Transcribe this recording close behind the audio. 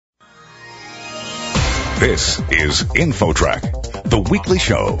This is InfoTrack, the weekly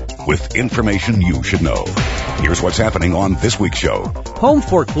show with information you should know. Here's what's happening on this week's show. Home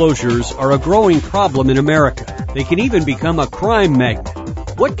foreclosures are a growing problem in America. They can even become a crime magnet.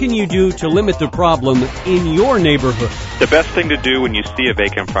 What can you do to limit the problem in your neighborhood? The best thing to do when you see a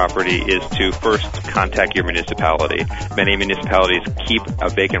vacant property is to first contact your municipality. Many municipalities keep a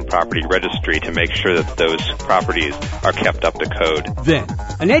vacant property registry to make sure that those properties are kept up to code. Then,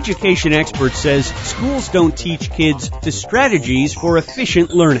 an education expert says schools don't teach kids the strategies for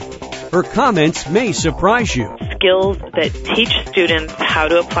efficient learning. Her comments may surprise you. Skills that teach students how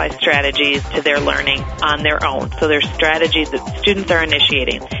to apply strategies to their learning on their own. So they're strategies that students are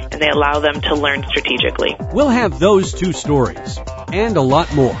initiating, and they allow them to learn strategically. We'll have those two stories and a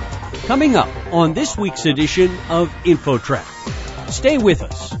lot more coming up on this week's edition of InfoTrack. Stay with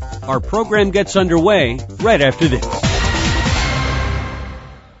us. Our program gets underway right after this.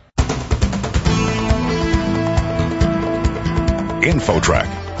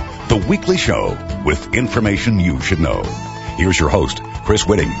 InfoTrack, the weekly show with information you should know. Here's your host, Chris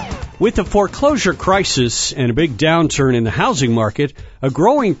Whitting. With the foreclosure crisis and a big downturn in the housing market, a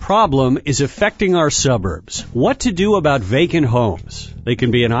growing problem is affecting our suburbs. What to do about vacant homes? They can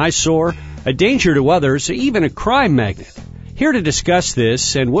be an eyesore, a danger to others, or even a crime magnet. Here to discuss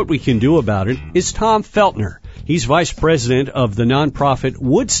this and what we can do about it is Tom Feltner. He's vice president of the nonprofit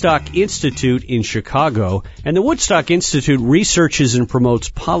Woodstock Institute in Chicago, and the Woodstock Institute researches and promotes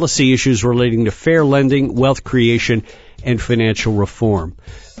policy issues relating to fair lending, wealth creation, and financial reform.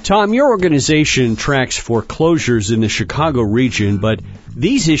 Tom, your organization tracks foreclosures in the Chicago region, but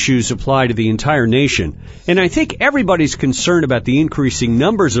these issues apply to the entire nation. And I think everybody's concerned about the increasing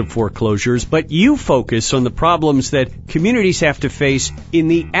numbers of foreclosures, but you focus on the problems that communities have to face in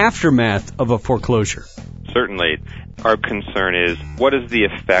the aftermath of a foreclosure. Certainly. Our concern is, what is the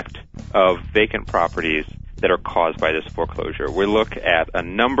effect of vacant properties that are caused by this foreclosure? We look at a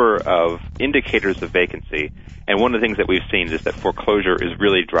number of indicators of vacancy, and one of the things that we've seen is that foreclosure is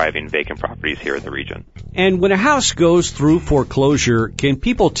really driving vacant properties here in the region. And when a house goes through foreclosure, can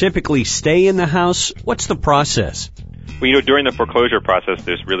people typically stay in the house? What's the process? Well, during the foreclosure process,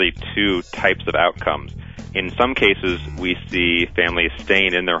 there's really two types of outcomes. In some cases, we see families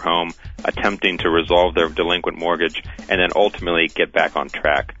staying in their home, attempting to resolve their delinquent mortgage, and then ultimately get back on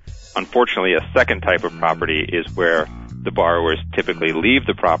track. Unfortunately, a second type of property is where the borrowers typically leave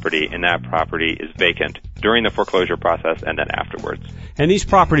the property, and that property is vacant during the foreclosure process and then afterwards. And these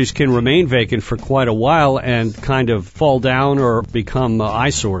properties can remain vacant for quite a while and kind of fall down or become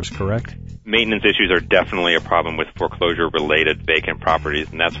eyesores, correct? Maintenance issues are definitely a problem with foreclosure-related vacant properties,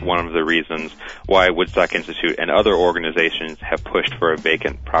 and that's one of the reasons why Woodstock Institute and other organizations have pushed for a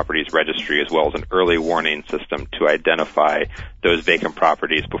vacant properties registry as well as an early warning system to identify those vacant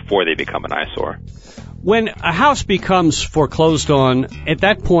properties before they become an eyesore. When a house becomes foreclosed on, at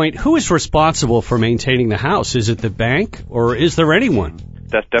that point, who is responsible for maintaining the house? Is it the bank, or is there anyone?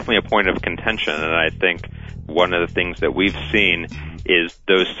 That's definitely a point of contention, and I think one of the things that we've seen is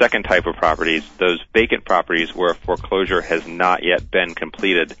those second type of properties, those vacant properties where foreclosure has not yet been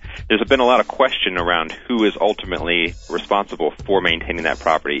completed. There's been a lot of question around who is ultimately responsible for maintaining that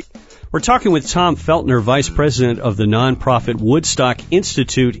property. We're talking with Tom Feltner, vice president of the nonprofit Woodstock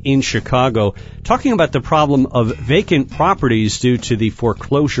Institute in Chicago, talking about the problem of vacant properties due to the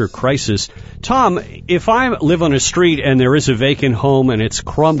foreclosure crisis. Tom, if I live on a street and there is a vacant home and it's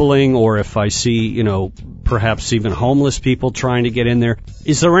crumbling, or if I see, perhaps even homeless people trying to get in there,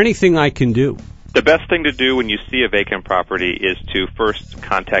 is there anything I can do? The best thing to do when you see a vacant property is to first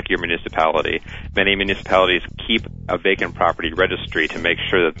contact your municipality. Many municipalities keep a vacant property registry to make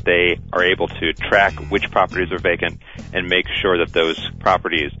sure that they are able to track which properties are vacant and make sure that those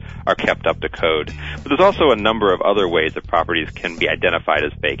properties are kept up to code. But there's also a number of other ways that properties can be identified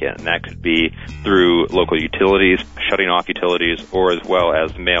as vacant, and that could be through local utilities, shutting off utilities, or as well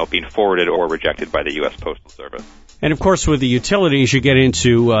as mail being forwarded or rejected by the U.S. Postal Service. And, of course, with the utilities, you get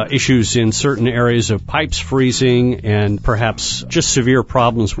into issues in certain areas of pipes freezing and perhaps just severe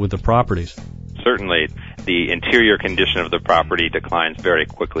problems with the properties. Certainly, the interior condition of the property declines very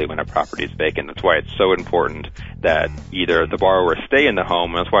quickly when a property is vacant. That's why it's so important that either the borrower stay in the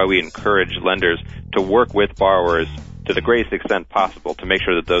home, and that's why we encourage lenders to work with borrowers to the greatest extent possible to make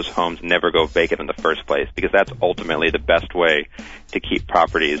sure that those homes never go vacant in the first place, because that's ultimately the best way to keep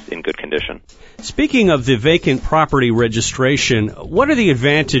properties in good condition. Speaking of the vacant property registration, what are the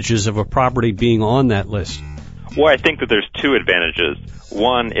advantages of a property being on that list? Well, I think that there's two advantages.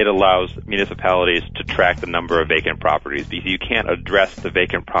 One, it allows municipalities to track the number of vacant properties, because you can't address the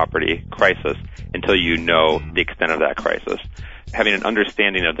vacant property crisis until you know the extent of that crisis. having an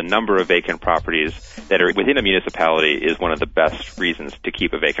understanding of the number of vacant properties that are within a municipality is one of the best reasons to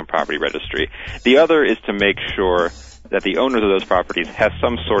keep a vacant property registry. The other is to make sure that the owners of those properties have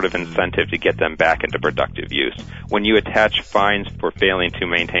some sort of incentive to get them back into productive use. When you attach fines for failing to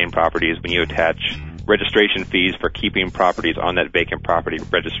maintain properties, when you attach registration fees for keeping properties on that vacant property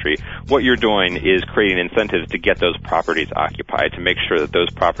registry, what you're doing is creating incentives to get those properties occupied, to make sure that those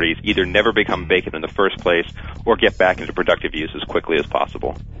properties either never become vacant in the first place or get back into productive use as quickly as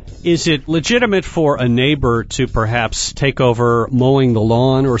possible. Is it legitimate for a neighbor to perhaps take over mowing the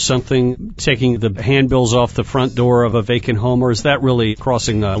lawn or something, taking the handbills off the front door of a vacant home, or is that really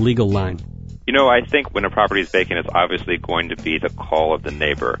crossing a legal line? You know, I think when a property is vacant, it's obviously going to be the call of the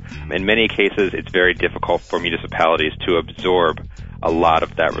neighbor. In many cases, it's very difficult for municipalities to absorb a lot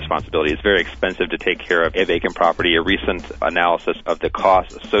of that responsibility. It's very expensive to take care of a vacant property. A recent analysis of the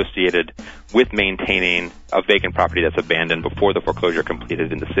costs associated with maintaining a vacant property that's abandoned before the foreclosure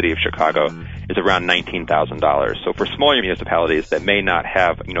completed in the city of Chicago is around $19,000. So for smaller municipalities that may not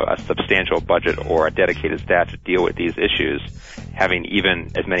have, a substantial budget or a dedicated staff to deal with these issues, having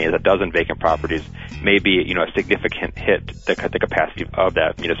even as many as a dozen vacant properties may be, a significant hit to the capacity of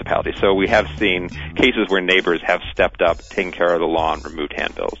that municipality. So we have seen cases where neighbors have stepped up, taken care of the lawn, removed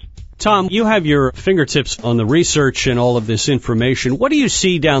handbills. Tom, you have your fingertips on the research and all of this information. What do you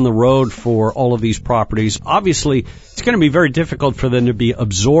see down the road for all of these properties? Obviously, it's going to be very difficult for them to be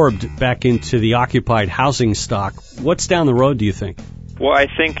absorbed back into the occupied housing stock. What's down the road, do you think? Well, I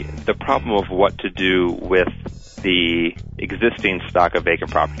think the problem of what to do with the existing stock of vacant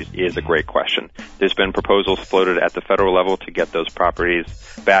properties is a great question. There's been proposals floated at the federal level to get those properties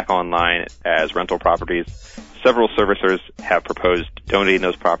back online as rental properties. Several servicers have proposed donating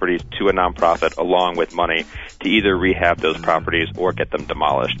those properties to a nonprofit along with money to either rehab those properties or get them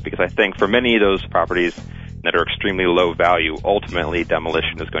demolished. Because I think for many of those properties that are extremely low value, ultimately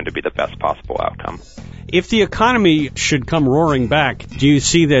demolition is going to be the best possible outcome. If the economy should come roaring back, do you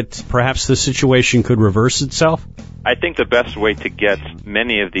see that perhaps the situation could reverse itself? I think the best way to get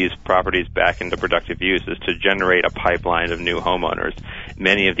many of these properties back into productive use is to generate a pipeline of new homeowners.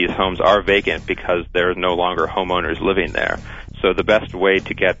 Many of these homes are vacant because there are no longer homeowners living there. So the best way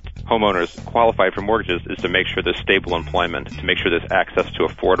to get homeowners qualified for mortgages is to make sure there's stable employment, to make sure there's access to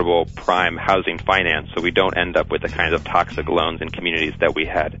affordable prime housing finance so we don't end up with the kinds of toxic loans in communities that we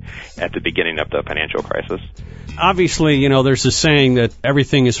had at the beginning of the financial crisis. Obviously, there's a saying that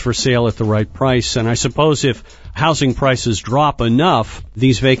everything is for sale at the right price, and I suppose if housing prices drop enough,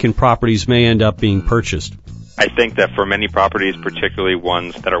 these vacant properties may end up being purchased. I think that for many properties, particularly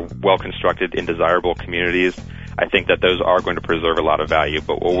ones that are well constructed in desirable communities, I think that those are going to preserve a lot of value.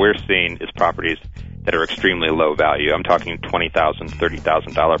 But what we're seeing is properties that are extremely low value. I'm talking $20,000,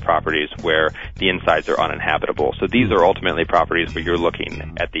 $30,000 properties where the insides are uninhabitable. So these are ultimately properties where you're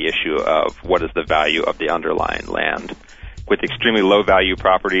looking at the issue of what is the value of the underlying land. With extremely low value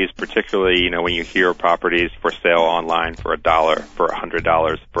properties, particularly, when you hear properties for sale online for $1, for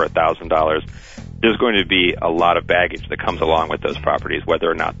 $100, for $1,000, there's going to be a lot of baggage that comes along with those properties, whether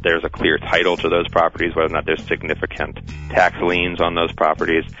or not there's a clear title to those properties, whether or not there's significant tax liens on those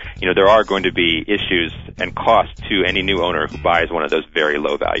properties. There are going to be issues and costs to any new owner who buys one of those very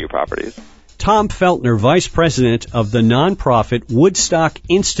low value properties. Tom Feltner, Vice President of the nonprofit Woodstock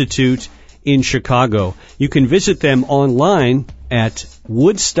Institute in Chicago. You can visit them online at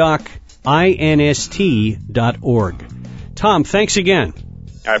woodstockinst.org. Tom, thanks again.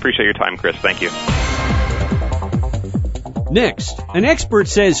 I appreciate your time, Chris. Thank you. Next, an expert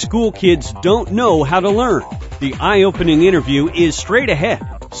says school kids don't know how to learn. The eye-opening interview is straight ahead.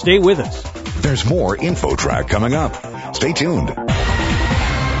 Stay with us. There's more InfoTrack coming up. Stay tuned.